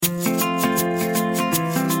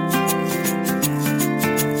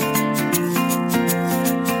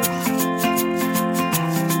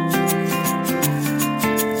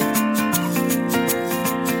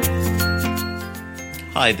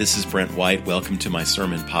Hi, this is Brent White. Welcome to my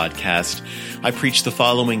sermon podcast. I preached the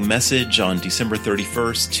following message on December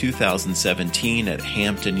 31st, 2017 at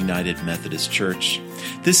Hampton United Methodist Church.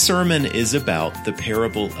 This sermon is about the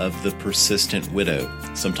parable of the persistent widow,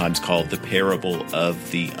 sometimes called the parable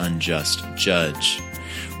of the unjust judge.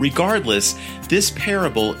 Regardless, this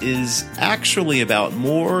parable is actually about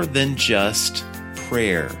more than just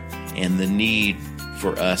prayer and the need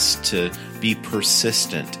for us to be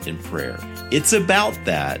persistent in prayer. It's about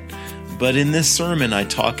that, but in this sermon I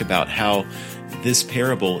talk about how this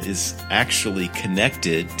parable is actually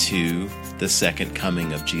connected to the second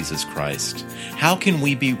coming of Jesus Christ. How can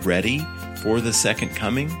we be ready for the second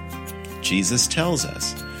coming? Jesus tells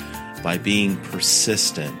us by being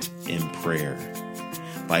persistent in prayer,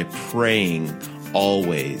 by praying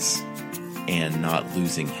always and not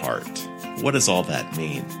losing heart. What does all that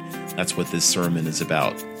mean? That's what this sermon is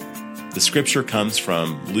about. The scripture comes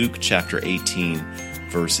from Luke chapter 18,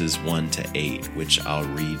 verses 1 to 8, which I'll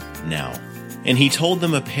read now. And he told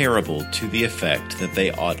them a parable to the effect that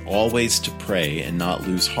they ought always to pray and not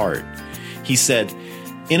lose heart. He said,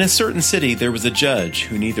 "In a certain city there was a judge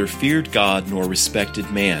who neither feared God nor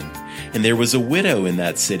respected man. And there was a widow in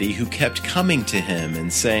that city who kept coming to him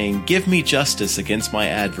and saying, 'Give me justice against my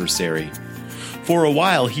adversary.' For a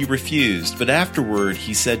while he refused, but afterward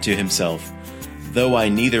he said to himself, 'Though I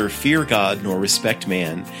neither fear God nor respect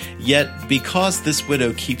man, yet because this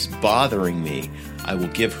widow keeps bothering me, I will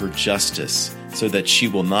give her justice, so that she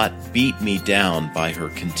will not beat me down by her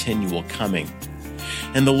continual coming.'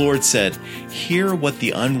 And the Lord said, 'Hear what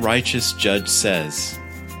the unrighteous judge says.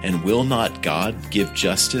 And will not God give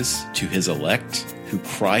justice to his elect, who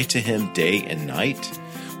cry to him day and night?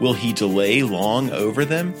 Will he delay long over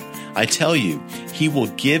them? I tell you, he will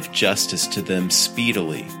give justice to them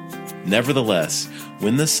speedily. Nevertheless,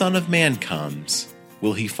 when the Son of Man comes,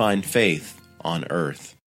 will he find faith on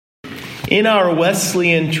earth?'" In our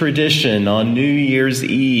Wesleyan tradition on New Year's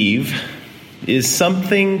Eve is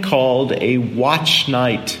something called a watch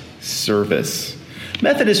night service.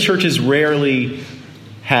 Methodist churches rarely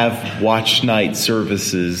have watch night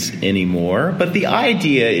services anymore, but the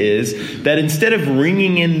idea is that instead of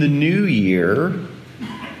ringing in the new year,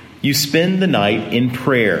 you spend the night in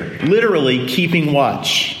prayer, literally keeping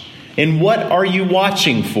watch. And what are you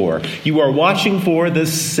watching for? You are watching for the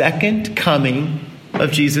second coming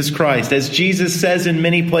of Jesus Christ. As Jesus says in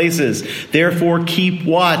many places, "Therefore keep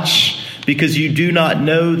watch, because you do not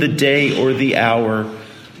know the day or the hour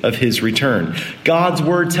of his return." God's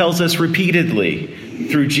word tells us repeatedly,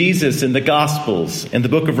 through Jesus in the Gospels and the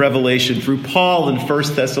book of Revelation, through Paul in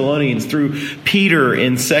 1 Thessalonians, through Peter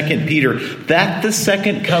in 2 Peter, that the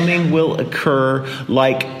second coming will occur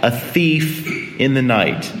like a thief in the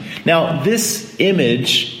night. Now, this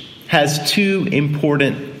image has two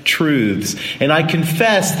important truths, and I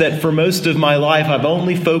confess that for most of my life I've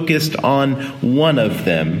only focused on one of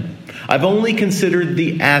them. I've only considered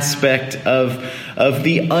the aspect of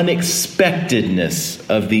the unexpectedness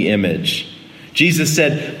of the image. Jesus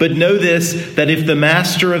said, "But know this, that if the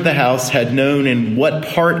master of the house had known in what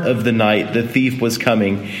part of the night the thief was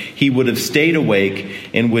coming, he would have stayed awake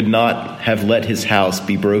and would not have let his house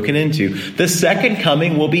be broken into." The second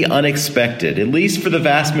coming will be unexpected, at least for the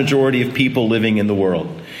vast majority of people living in the world.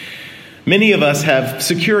 Many of us have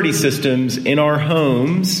security systems in our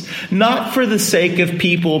homes, not for the sake of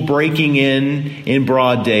people breaking in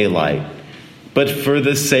broad daylight, but for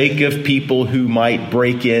the sake of people who might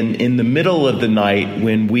break in the middle of the night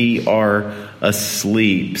when we are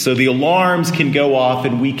asleep. So the alarms can go off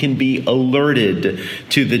and we can be alerted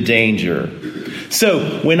to the danger. So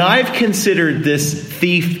when I've considered this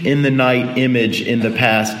thief in the night image in the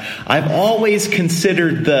past, I've always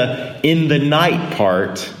considered the in the night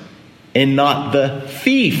part and not the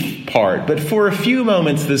thief part. But for a few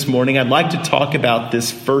moments this morning, I'd like to talk about this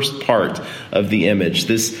first part of the image,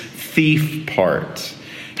 this thief part.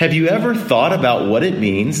 Have you ever thought about what it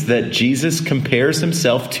means that Jesus compares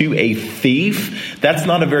himself to a thief? That's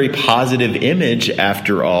not a very positive image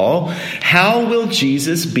after all. How will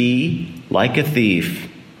Jesus be like a thief?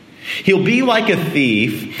 He'll be like a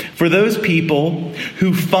thief for those people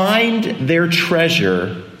who find their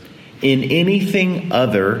treasure in anything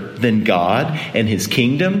other than God and his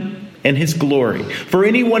kingdom and his glory. For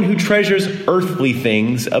anyone who treasures earthly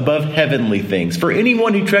things above heavenly things. For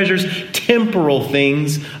anyone who treasures temporal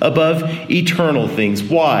things above eternal things.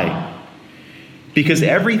 Why? Because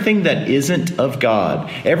everything that isn't of God,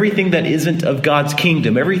 everything that isn't of God's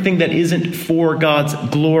kingdom, everything that isn't for God's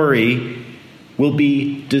glory will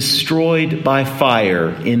be destroyed by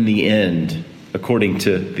fire in the end, according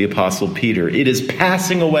to the Apostle Peter. It is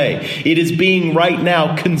passing away. It is being right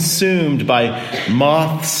now consumed by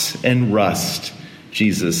moths and rust,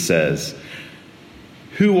 Jesus says.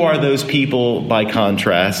 Who are those people, by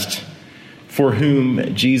contrast, for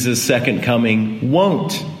whom Jesus' second coming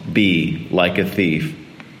won't be like a thief?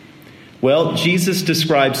 Well, Jesus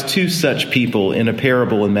describes two such people in a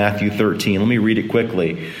parable in Matthew 13. Let me read it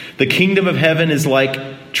quickly. The kingdom of heaven is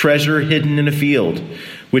like treasure hidden in a field,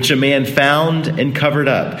 which a man found and covered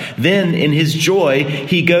up. Then, in his joy,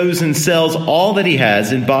 he goes and sells all that he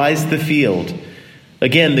has and buys the field.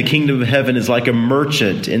 Again, the kingdom of heaven is like a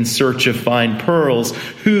merchant in search of fine pearls,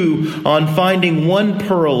 who, on finding one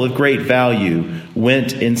pearl of great value,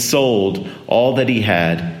 went and sold all that he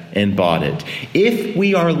had and bought it. If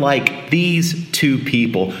we are like these two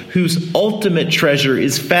people, whose ultimate treasure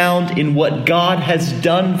is found in what God has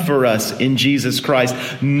done for us in Jesus Christ,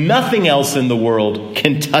 nothing else in the world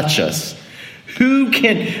can touch us.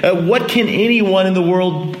 What can anyone in the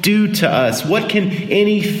world do to us? What can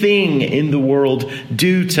anything in the world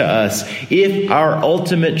do to us if our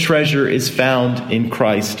ultimate treasure is found in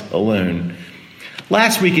Christ alone?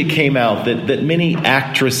 Last week it came out that many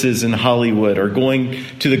actresses in Hollywood are going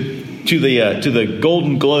to the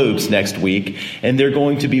Golden Globes next week, and they're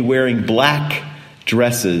going to be wearing black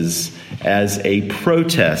dresses as a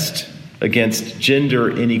protest against gender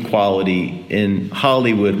inequality in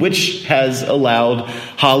Hollywood, which has allowed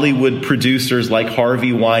Hollywood producers like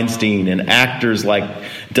Harvey Weinstein and actors like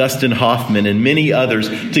Dustin Hoffman and many others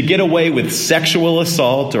to get away with sexual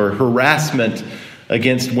assault or harassment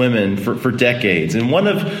against women for decades. And one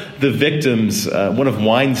of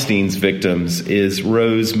Weinstein's victims is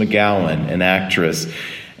Rose McGowan, an actress.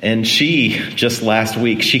 And she, just last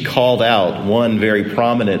week, she called out one very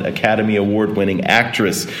prominent Academy Award-winning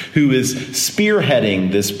actress who is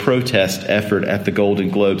spearheading this protest effort at the Golden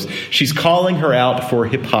Globes. She's calling her out for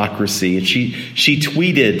hypocrisy. And she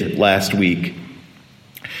tweeted last week,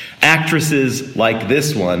 actresses like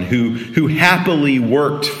this one who happily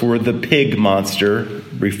worked for the pig monster,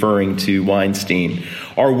 referring to Weinstein,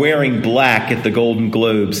 are wearing black at the Golden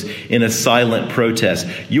Globes in a silent protest.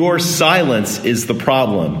 Your silence is the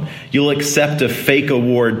problem. You'll accept a fake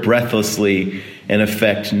award breathlessly and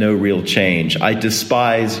affect no real change. I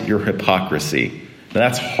despise your hypocrisy.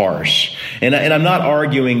 That's harsh. And I'm not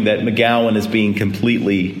arguing that McGowan is being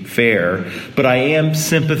completely fair, but I am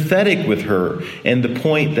sympathetic with her and the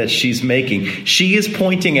point that she's making. She is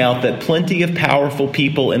pointing out that plenty of powerful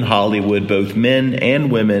people in Hollywood, both men and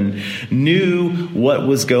women, knew what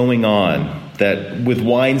was going on with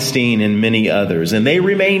Weinstein and many others, and they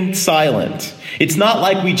remained silent. It's not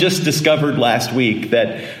like we just discovered last week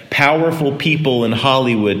that powerful people in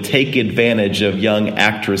Hollywood take advantage of young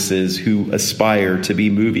actresses who aspire to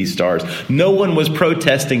be movie stars. No one was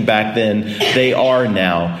protesting back then. They are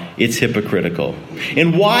now. It's hypocritical.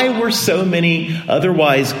 And why were so many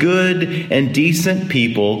otherwise good and decent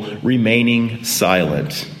people remaining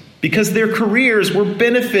silent? Because their careers were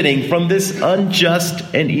benefiting from this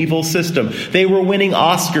unjust and evil system. They were winning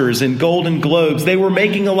Oscars and Golden Globes. They were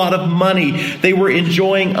making a lot of money. They were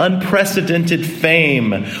enjoying unprecedented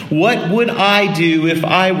fame. What would I do if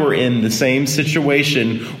I were in the same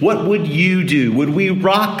situation? What would you do? Would we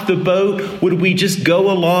rock the boat? Would we just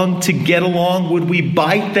go along to get along? Would we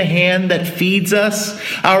bite the hand that feeds us?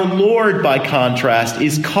 Our Lord, by contrast,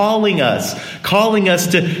 is calling us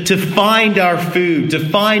to find our food, to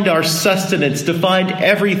find our sustenance, to find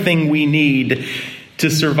everything we need to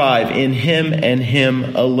survive in Him and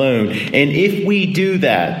Him alone. And if we do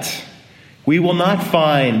that, we will not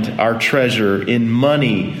find our treasure in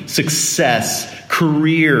money, success,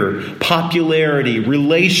 career, popularity,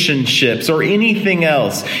 relationships, or anything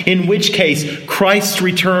else, in which case Christ's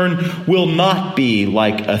return will not be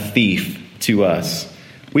like a thief to us.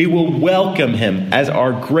 We will welcome Him as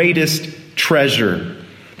our greatest treasure,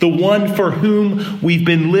 the one for whom we've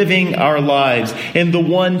been living our lives, and the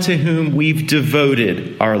one to whom we've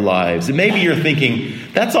devoted our lives. And maybe you're thinking,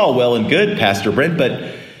 that's all well and good, Pastor Brent,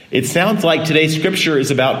 but it sounds like today's scripture is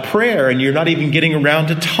about prayer, and you're not even getting around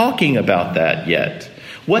to talking about that yet.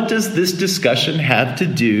 What does this discussion have to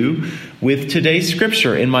do with today's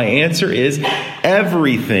scripture? And my answer is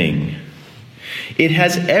everything. It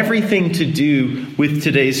has everything to do with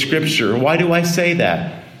today's scripture. Why do I say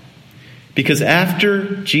that? Because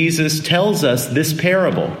after Jesus tells us this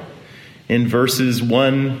parable in verses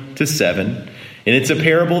 1 to 7, and it's a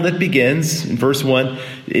parable that begins in verse 1,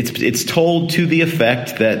 it's told to the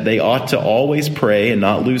effect that they ought to always pray and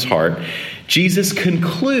not lose heart. Jesus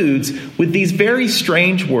concludes with these very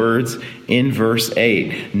strange words in verse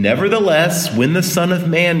 8. Nevertheless, when the Son of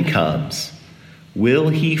Man comes, will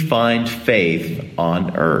he find faith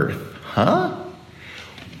on earth? Huh?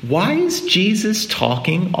 Why is Jesus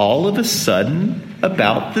talking all of a sudden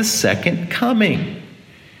about the second coming?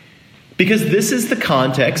 Because this is the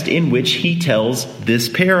context in which he tells this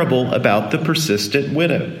parable about the persistent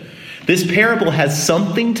widow. This parable has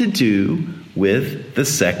something to do with the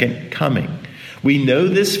second coming. We know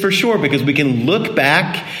this for sure because we can look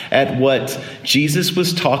back at what Jesus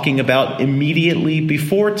was talking about immediately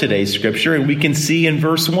before today's scripture, and we can see in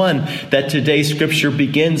verse 1 that today's scripture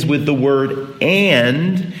begins with the word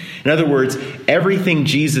 "and." In other words, everything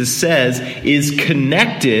Jesus says is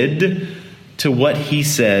connected to what he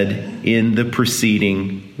said in the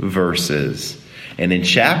preceding verses. And in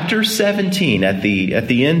chapter 17, at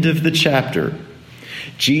the end of the chapter,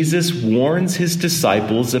 Jesus warns his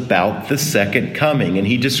disciples about the second coming, and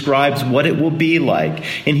he describes what it will be like.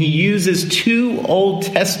 And he uses two Old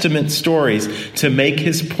Testament stories to make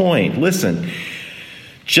his point. Listen,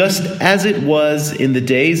 just as it was in the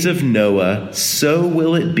days of Noah, so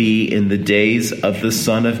will it be in the days of the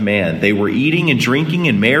Son of Man. They were eating and drinking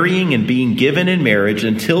and marrying and being given in marriage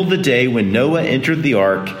until the day when Noah entered the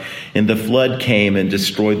ark and the flood came and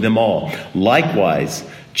destroyed them all. Likewise,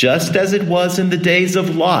 just as it was in the days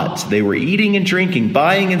of Lot, they were eating and drinking,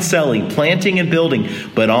 buying and selling, planting and building.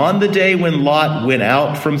 But on the day when Lot went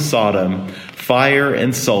out from Sodom, fire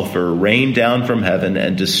and sulfur rained down from heaven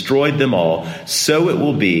and destroyed them all. So it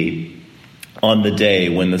will be on the day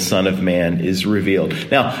when the Son of Man is revealed.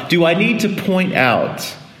 Now, do I need to point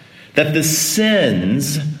out that the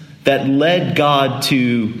sins that led God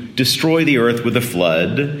to destroy the earth with a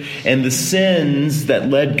flood and the sins that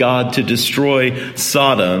led God to destroy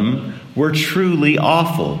Sodom were truly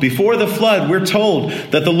awful? Before the flood, we're told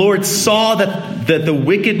that the Lord saw that the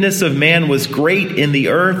wickedness of man was great in the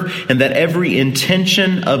earth and that every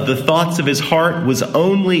intention of the thoughts of his heart was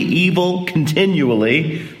only evil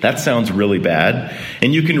continually. That sounds really bad.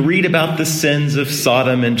 And you can read about the sins of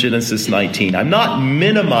Sodom in Genesis 19. I'm not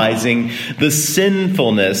minimizing the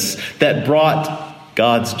sinfulness that brought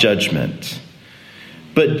God's judgment.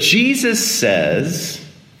 But Jesus says,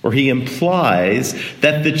 or he implies,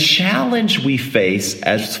 that the challenge we face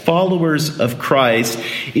as followers of Christ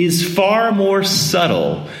is far more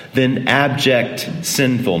subtle than abject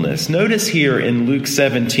sinfulness. Notice here in Luke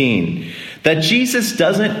 17 that Jesus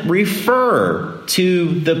doesn't refer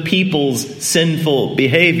to the people's sinful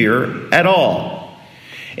behavior at all.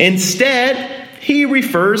 Instead, he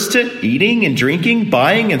refers to eating and drinking,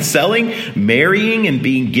 buying and selling, marrying and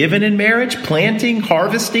being given in marriage, planting,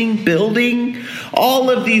 harvesting, building. All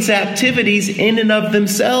of these activities in and of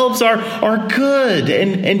themselves are good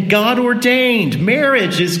and God ordained.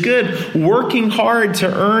 Marriage is good. Working hard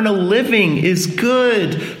to earn a living is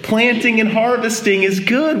good. Planting and harvesting is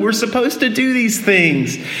good. We're supposed to do these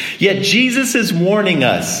things. Yet Jesus is warning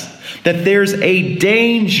us that there's a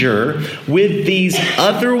danger with these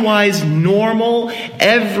otherwise normal,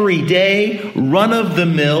 everyday,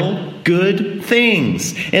 run-of-the-mill good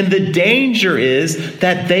things. And the danger is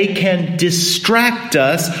that they can distract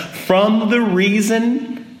us from the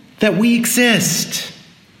reason that we exist.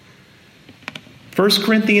 1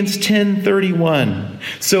 Corinthians 10:31.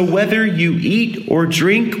 So whether you eat or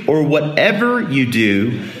drink or whatever you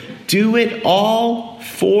do, do it all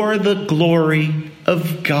for the glory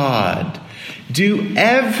of God. Do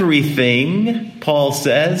everything, Paul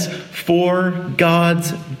says, for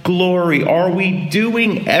God's glory. Are we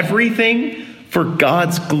doing everything for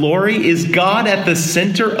God's glory? Is God at the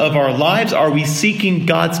center of our lives? Are we seeking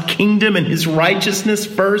God's kingdom and his righteousness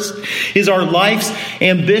first? Is our life's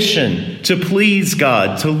ambition to please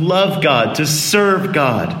God, to love God, to serve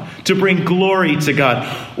God, to bring glory to God?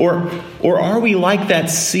 Or are we like that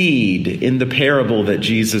seed in the parable that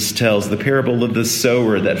Jesus tells, the parable of the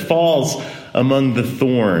sower that falls among the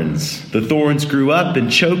thorns? The thorns grew up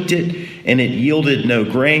and choked it, and it yielded no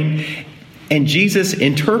grain. And Jesus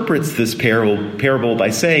interprets this parable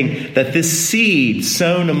by saying that this seed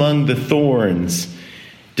sown among the thorns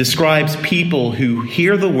describes people who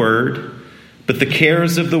hear the word, but the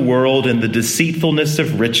cares of the world and the deceitfulness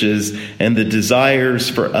of riches and the desires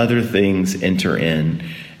for other things enter in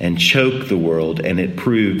and choke the world, and it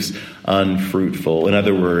proves unfruitful. In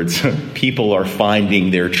other words, people are finding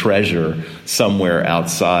their treasure somewhere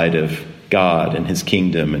outside of God and his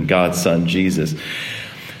kingdom and God's Son, Jesus.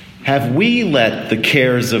 Have we let the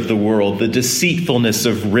cares of the world, the deceitfulness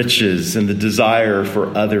of riches, and the desire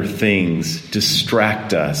for other things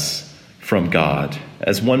distract us from God?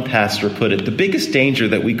 As one pastor put it, the biggest danger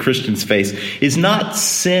that we Christians face is not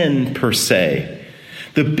sin per se.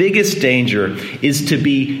 The biggest danger is to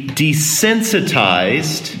be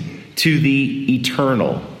desensitized to the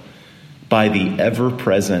eternal, by the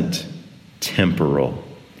ever-present temporal.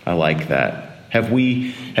 I like that. Have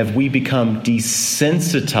we become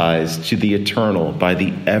desensitized to the eternal by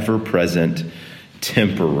the ever-present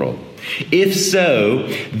temporal? If so,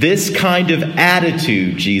 this kind of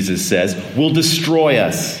attitude, Jesus says, will destroy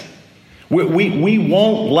us. We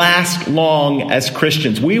won't last long as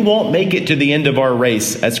Christians. We won't make it to the end of our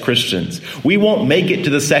race as Christians. We won't make it to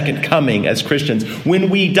the second coming as Christians. When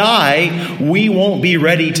we die, we won't be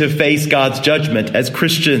ready to face God's judgment as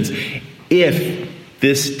Christians. If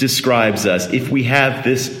this describes us, if we have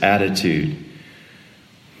this attitude,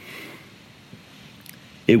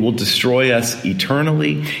 it will destroy us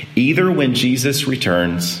eternally, either when Jesus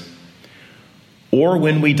returns or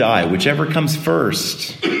when we die, whichever comes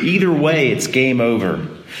first. Either way, it's game over.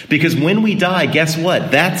 Because when we die, guess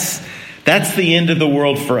what? That's the end of the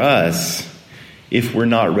world for us if we're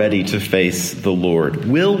not ready to face the Lord.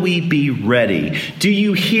 Will we be ready? Do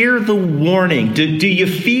you hear the warning? Do you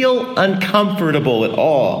feel uncomfortable at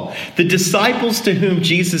all? The disciples to whom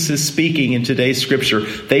Jesus is speaking in today's scripture,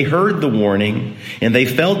 they heard the warning and they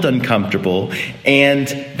felt uncomfortable and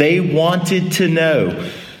they wanted to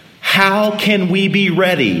know, how can we be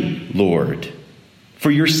ready, Lord,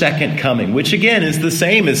 for your second coming? Which again is the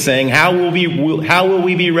same as saying, how will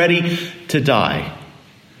we be ready to die?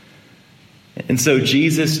 And so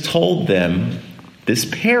Jesus told them this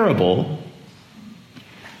parable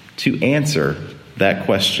to answer that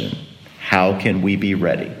question. How can we be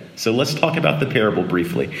ready? So let's talk about the parable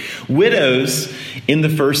briefly. Widows in the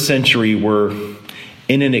first century were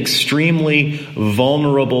in an extremely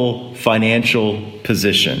vulnerable financial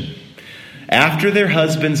position. After their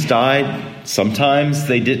husbands died, sometimes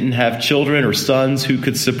they didn't have children or sons who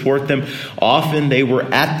could support them. Often they were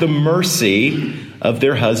at the mercy of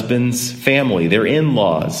their husband's family, their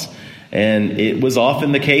in-laws. And it was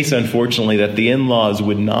often the case, unfortunately, that the in-laws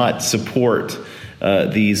would not support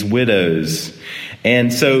these widows.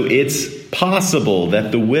 And so it's possible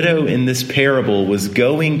that the widow in this parable was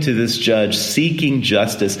going to this judge seeking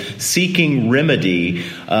justice, seeking remedy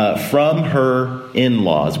from her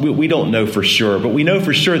in-laws. We don't know for sure, but we know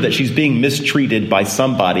for sure that she's being mistreated by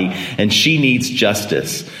somebody and she needs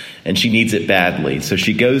justice and she needs it badly. So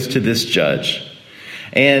she goes to this judge.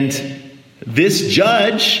 And this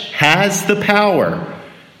judge has the power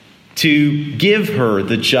to give her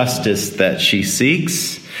the justice that she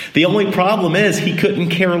seeks. The only problem is he couldn't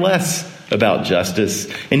care less about justice,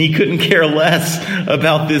 and he couldn't care less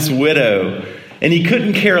about this widow, and he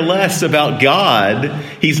couldn't care less about God.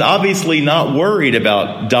 He's obviously not worried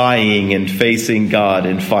about dying and facing God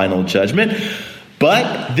in final judgment,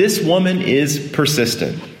 but this woman is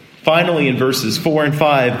persistent. Finally, in verses 4 and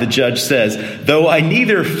 5, the judge says, though I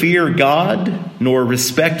neither fear God nor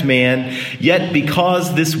respect man, yet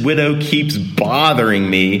because this widow keeps bothering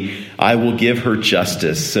me, I will give her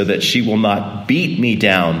justice so that she will not beat me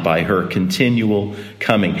down by her continual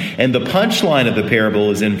coming. And the punchline of the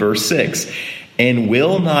parable is in verse 6. And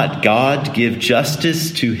will not God give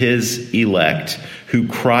justice to his elect who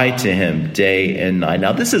cry to him day and night?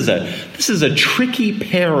 Now, this is a tricky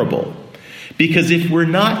parable. Because if we're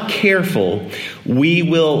not careful, we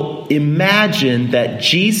will imagine that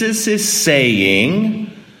Jesus is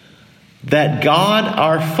saying that God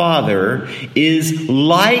our Father is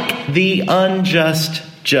like the unjust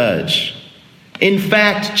judge. In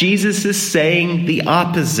fact, Jesus is saying the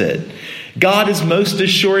opposite. God is most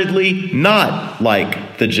assuredly not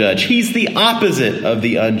like the judge. He's the opposite of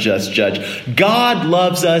the unjust judge. God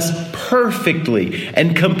loves us perfectly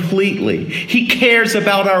and completely. He cares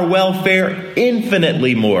about our welfare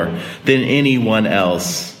infinitely more than anyone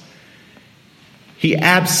else. He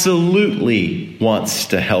absolutely wants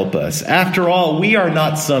to help us. After all, we are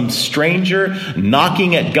not some stranger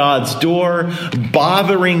knocking at God's door,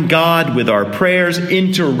 bothering God with our prayers,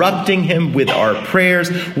 interrupting him with our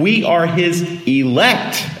prayers. We are his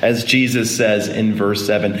elect, as Jesus says in verse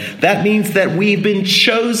 7. That means that we've been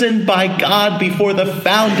chosen by God before the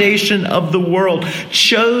foundation of the world,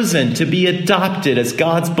 chosen to be adopted as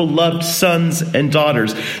God's beloved sons and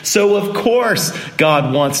daughters. So of course,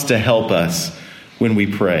 God wants to help us when we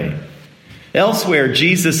pray. Elsewhere,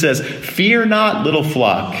 Jesus says, fear not, little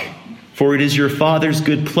flock, for it is your Father's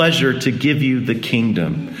good pleasure to give you the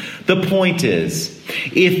kingdom. The point is,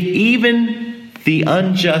 if even the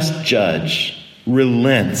unjust judge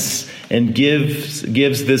relents and gives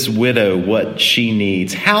this widow what she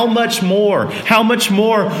needs, how much more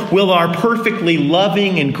will our perfectly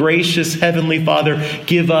loving and gracious Heavenly Father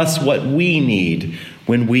give us what we need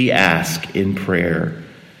when we ask in prayer?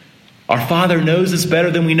 Our Father knows us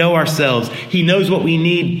better than we know ourselves. He knows what we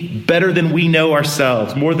need better than we know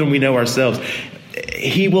ourselves, more than we know ourselves.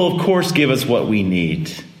 he will, of course, give us what we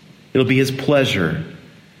need. It'll be his pleasure.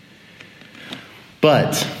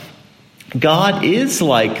 But God is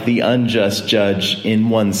like the unjust judge in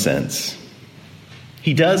one sense.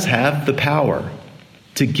 He does have the power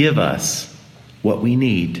to give us what we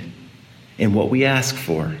need and what we ask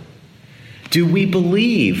for. Do we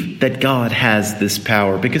believe that God has this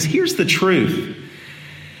power? Because here's the truth.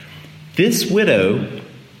 This widow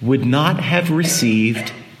would not have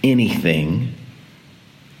received anything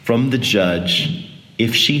from the judge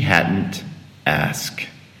if she hadn't asked.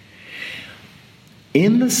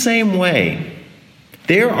 In the same way,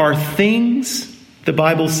 there are things, the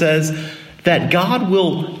Bible says, that God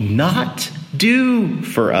will not do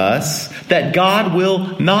for us, that God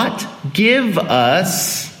will not give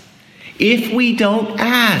us if we don't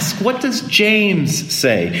ask. What does James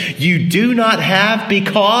say? You do not have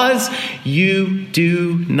because you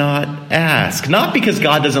do not ask. Not because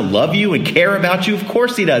God doesn't love you and care about you. Of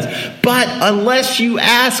course he does. But unless you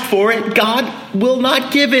ask for it, God will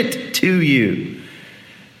not give it to you.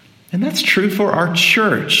 And that's true for our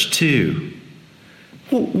church too.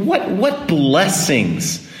 What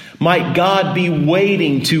blessings might God be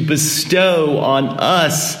waiting to bestow on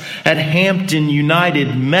us at Hampton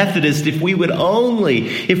United Methodist if we would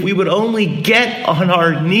only get on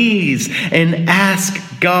our knees and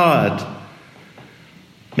ask God?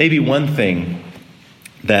 Maybe one thing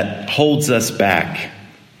that holds us back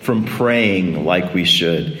from praying like we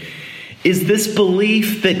should is this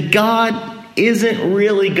belief that God isn't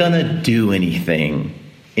really going to do anything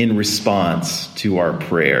in response to our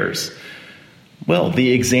prayers. Well,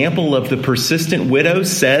 the example of the persistent widow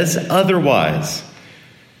says otherwise.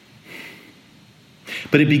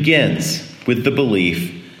 But it begins with the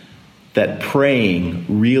belief that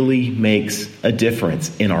praying really makes a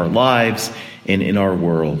difference in our lives and in our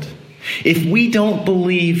world. If we don't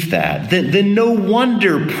believe that, then no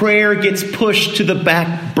wonder prayer gets pushed to the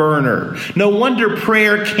back burner. No wonder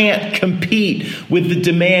prayer can't compete with the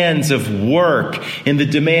demands of work and the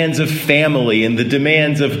demands of family and the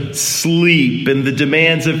demands of sleep and the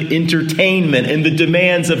demands of entertainment and the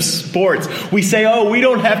demands of sports. We say, oh, we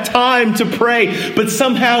don't have time to pray, but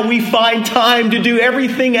somehow we find time to do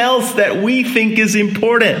everything else that we think is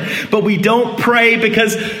important. But we don't pray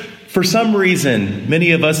because for some reason,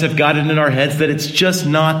 many of us have got it in our heads that it's just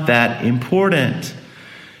not that important.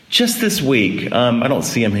 Just this week, I don't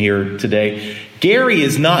see him here today. Gary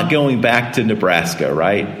is not going back to Nebraska,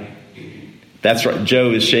 right? That's right.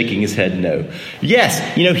 Joe is shaking his head no. Yes,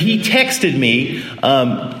 he texted me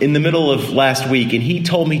in the middle of last week, and he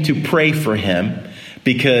told me to pray for him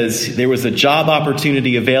because there was a job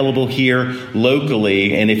opportunity available here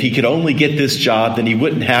locally, and if he could only get this job, then he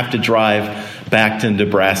wouldn't have to drive back to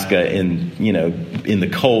Nebraska in the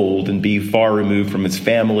cold and be far removed from his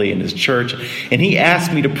family and his church. And he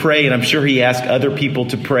asked me to pray, and I'm sure he asked other people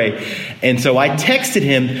to pray. And so I texted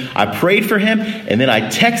him, I prayed for him, and then I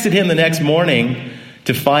texted him the next morning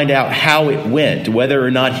to find out how it went, whether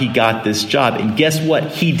or not he got this job. And guess what?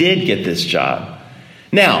 He did get this job.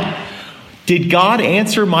 Now, did God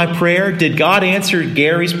answer my prayer? Did God answer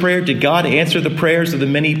Gary's prayer? Did God answer the prayers of the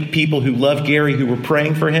many people who love Gary who were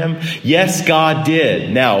praying for him? Yes, God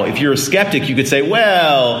did. Now, if you're a skeptic, you could say,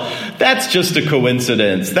 well, that's just a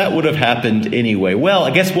coincidence. That would have happened anyway. Well, I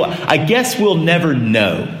guess we'll never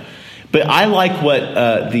know. But I like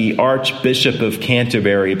what the Archbishop of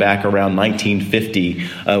Canterbury back around 1950,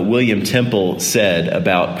 William Temple, said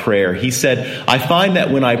about prayer. He said, I find that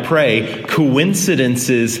when I pray,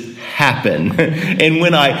 coincidences happen. And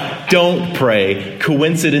when I don't pray,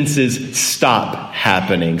 coincidences stop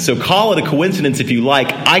happening. So call it a coincidence if you like.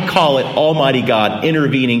 I call it Almighty God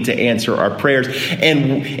intervening to answer our prayers.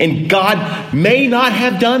 And God may not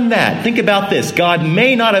have done that. Think about this. God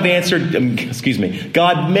may not have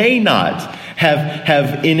God may not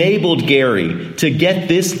have enabled Gary to get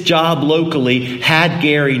this job locally had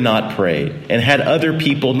Gary not prayed and had other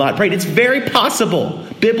people not prayed. It's very possible,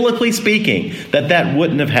 biblically speaking, that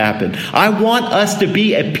wouldn't have happened. I want us to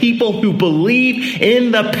be a people who believe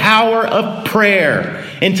in the power of prayer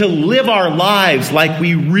and to live our lives like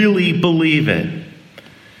we really believe it.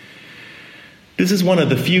 This is one of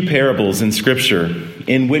the few parables in Scripture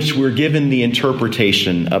in which we're given the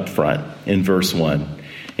interpretation up front in verse 1.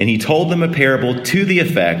 And he told them a parable to the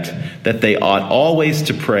effect that they ought always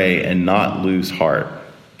to pray and not lose heart.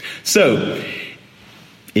 So,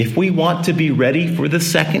 if we want to be ready for the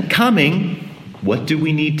second coming, what do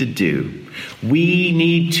we need to do? We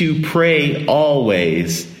need to pray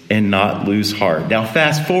always and not lose heart. Now,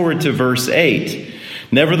 fast forward to verse 8.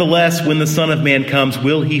 Nevertheless, when the Son of Man comes,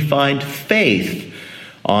 will he find faith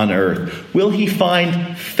on earth? Will he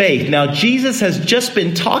find faith? Now, Jesus has just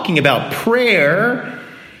been talking about prayer.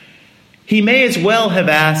 He may as well have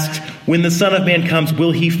asked, when the Son of Man comes,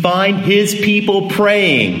 will he find his people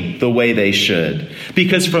praying the way they should?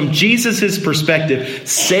 Because from Jesus' perspective,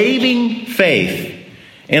 saving faith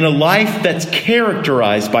and a life that's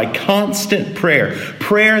characterized by constant prayer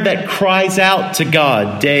that cries out to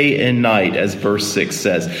God day and night, as verse 6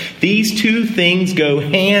 says, these two things go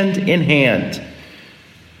hand in hand.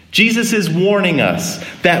 Jesus is warning us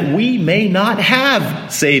that we may not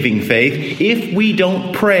have saving faith if we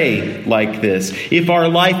don't pray like this, if our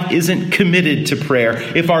life isn't committed to prayer,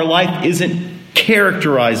 if our life isn't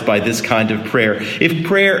characterized by this kind of prayer, if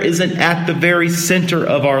prayer isn't at the very center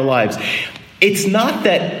of our lives. It's not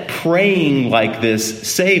that praying like this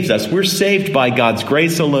saves us. We're saved by God's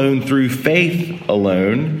grace alone, through faith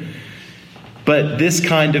alone. But this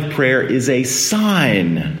kind of prayer is a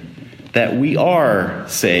sign that we are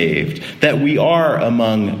saved, that we are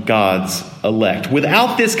among God's elect.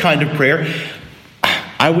 Without this kind of prayer,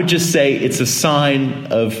 I would just say it's a sign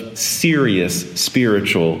of serious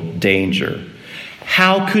spiritual danger.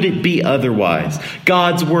 How could it be otherwise?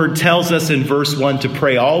 God's word tells us in verse 1 to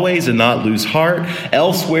pray always and not lose heart.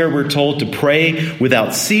 Elsewhere, we're told to pray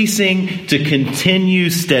without ceasing, to continue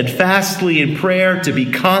steadfastly in prayer, to be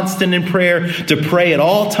constant in prayer, to pray at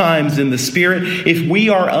all times in the Spirit. If we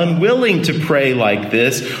are unwilling to pray like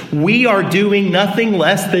this, we are doing nothing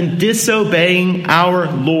less than disobeying our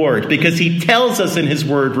Lord, because he tells us in his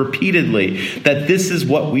word repeatedly that this is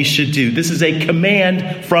what we should do. This is a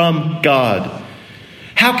command from God.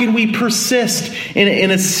 How can we persist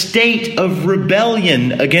in a state of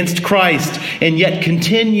rebellion against Christ and yet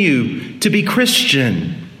continue to be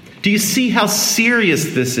Christian? Do you see how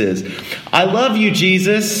serious this is? I love you,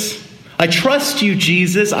 Jesus. I trust you,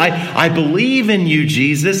 Jesus. I believe in you,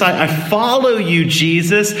 Jesus. I follow you,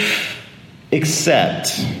 Jesus.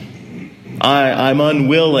 Except I'm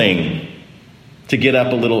unwilling to get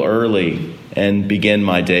up a little early and begin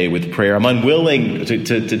my day with prayer. I'm unwilling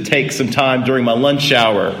to take some time during my lunch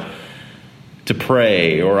hour to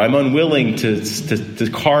pray, or I'm unwilling to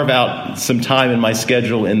carve out some time in my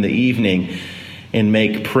schedule in the evening and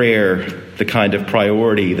make prayer the kind of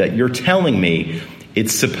priority that you're telling me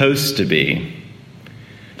it's supposed to be.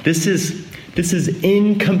 This is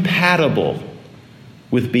incompatible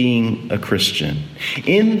with being a Christian.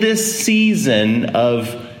 In this season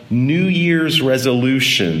of New Year's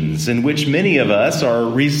resolutions, in which many of us are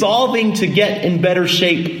resolving to get in better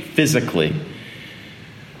shape physically,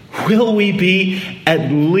 will we be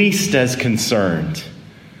at least as concerned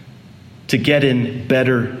to get in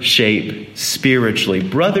better shape spiritually?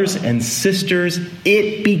 Brothers and sisters,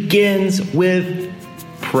 it begins with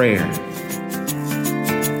prayer.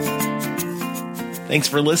 Thanks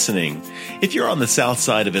for listening. If you're on the south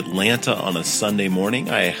side of Atlanta on a Sunday morning,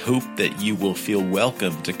 I hope that you will feel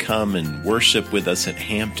welcome to come and worship with us at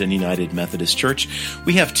Hampton United Methodist Church.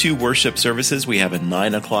 We have 2 worship services. We have a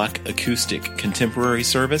 9 o'clock acoustic contemporary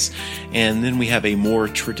service, and then we have a more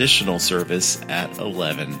traditional service at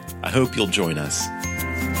 11. I hope you'll join us.